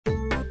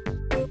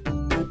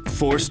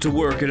forced to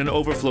work in an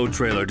overflow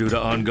trailer due to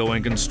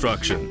ongoing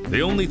construction.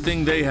 The only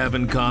thing they have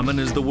in common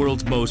is the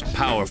world's most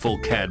powerful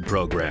CAD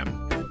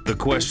program. The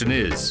question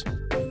is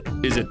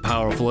it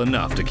powerful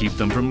enough to keep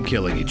them from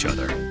killing each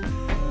other?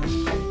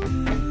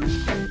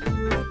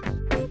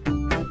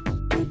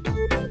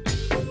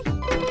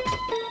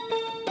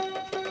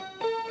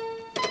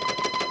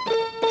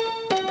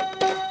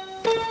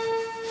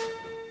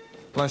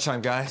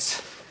 Lunchtime,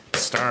 guys.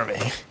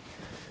 Starving.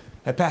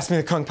 Hey, pass me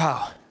the Kung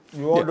Pao.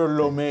 You ordered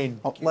lo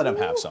mein. Oh, let him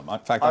have some. In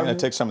fact, I'm going to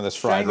take some of this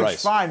fried rice.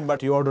 It's fine,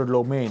 but you ordered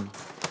lo mein.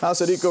 How's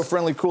that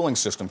eco-friendly cooling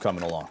system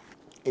coming along?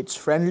 It's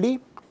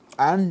friendly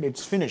and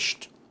it's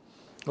finished.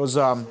 Those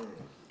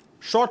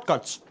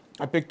shortcuts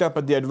I picked up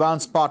at the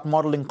advanced part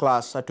modeling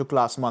class I took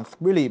last month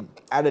really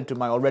added to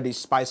my already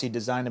spicy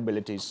design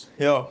abilities.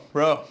 Yo,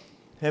 bro,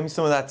 hand me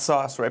some of that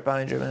sauce right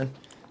behind you, man.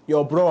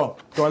 Yo, bro,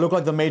 do I look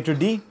like the maitre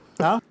d'?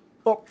 Huh?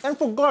 Oh, and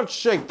for God's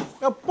sake,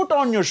 put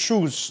on your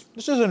shoes.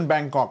 This isn't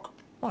Bangkok.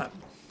 What?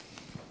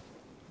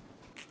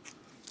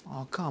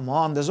 Oh, come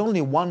on, there's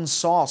only one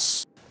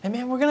sauce. Hey,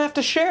 man, we're gonna have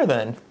to share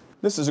then.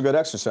 This is a good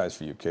exercise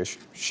for you, Kish.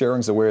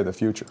 Sharing's the way of the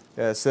future.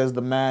 Yeah, says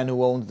the man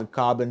who owns the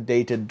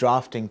carbon-dated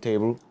drafting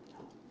table.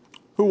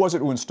 Who was it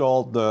who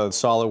installed the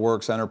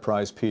SolidWorks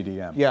Enterprise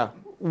PDM? Yeah,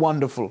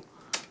 wonderful.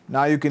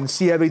 Now you can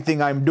see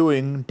everything I'm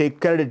doing, take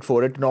credit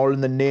for it, and all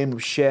in the name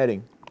of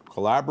sharing.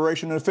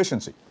 Collaboration and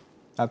efficiency.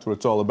 That's what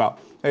it's all about.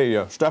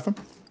 Hey, Stefan,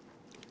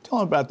 tell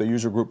him about the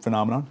user group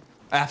phenomenon.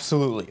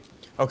 Absolutely.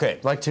 Okay,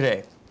 like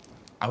today,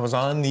 I was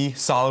on the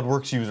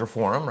SolidWorks user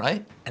forum,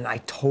 right? And I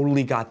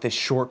totally got this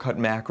shortcut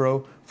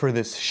macro for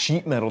this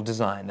sheet metal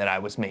design that I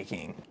was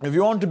making. If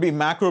you want to be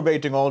macro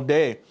baiting all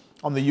day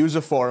on the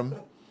user forum,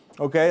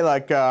 okay,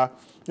 like,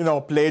 you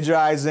know,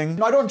 plagiarizing.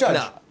 No, I don't judge.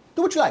 No.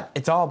 Do what you like.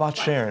 It's all about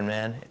sharing,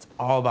 man. It's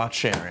all about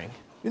sharing.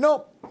 You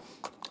know,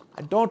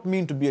 I don't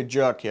mean to be a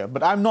jerk here,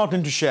 but I'm not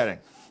into sharing.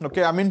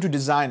 Okay, I'm into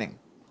designing.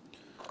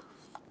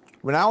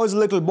 When I was a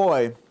little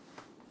boy,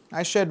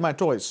 I shared my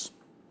toys.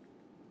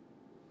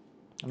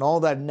 And all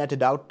that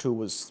netted out to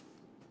was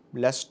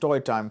less toy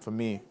time for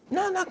me.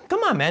 No,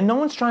 come on, man. No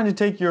one's trying to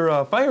take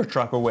your fire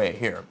truck away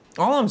here.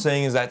 All I'm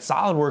saying is that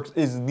SolidWorks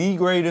is the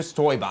greatest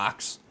toy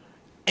box.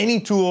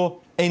 Any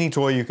tool, any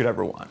toy you could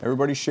ever want.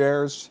 Everybody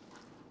shares,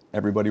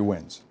 everybody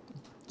wins.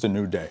 It's a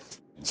new day.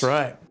 That's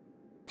right.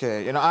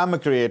 Okay, you know, I'm a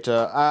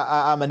creator.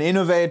 I'm an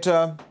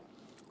innovator.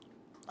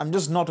 I'm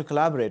just not a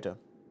collaborator.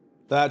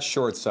 That's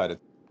short-sighted,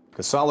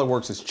 because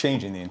SolidWorks is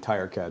changing the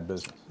entire CAD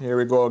business. Here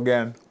we go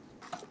again.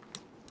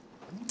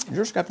 You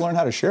just got to learn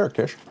how to share,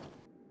 Kish.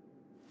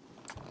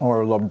 Oh,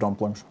 I love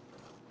dumplings.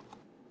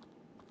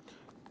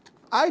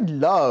 I'd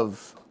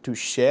love to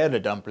share a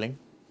dumpling.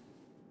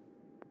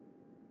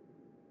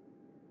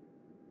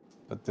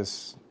 But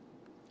this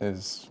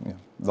is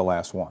the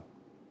last one.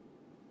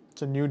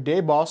 It's a new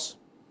day, boss.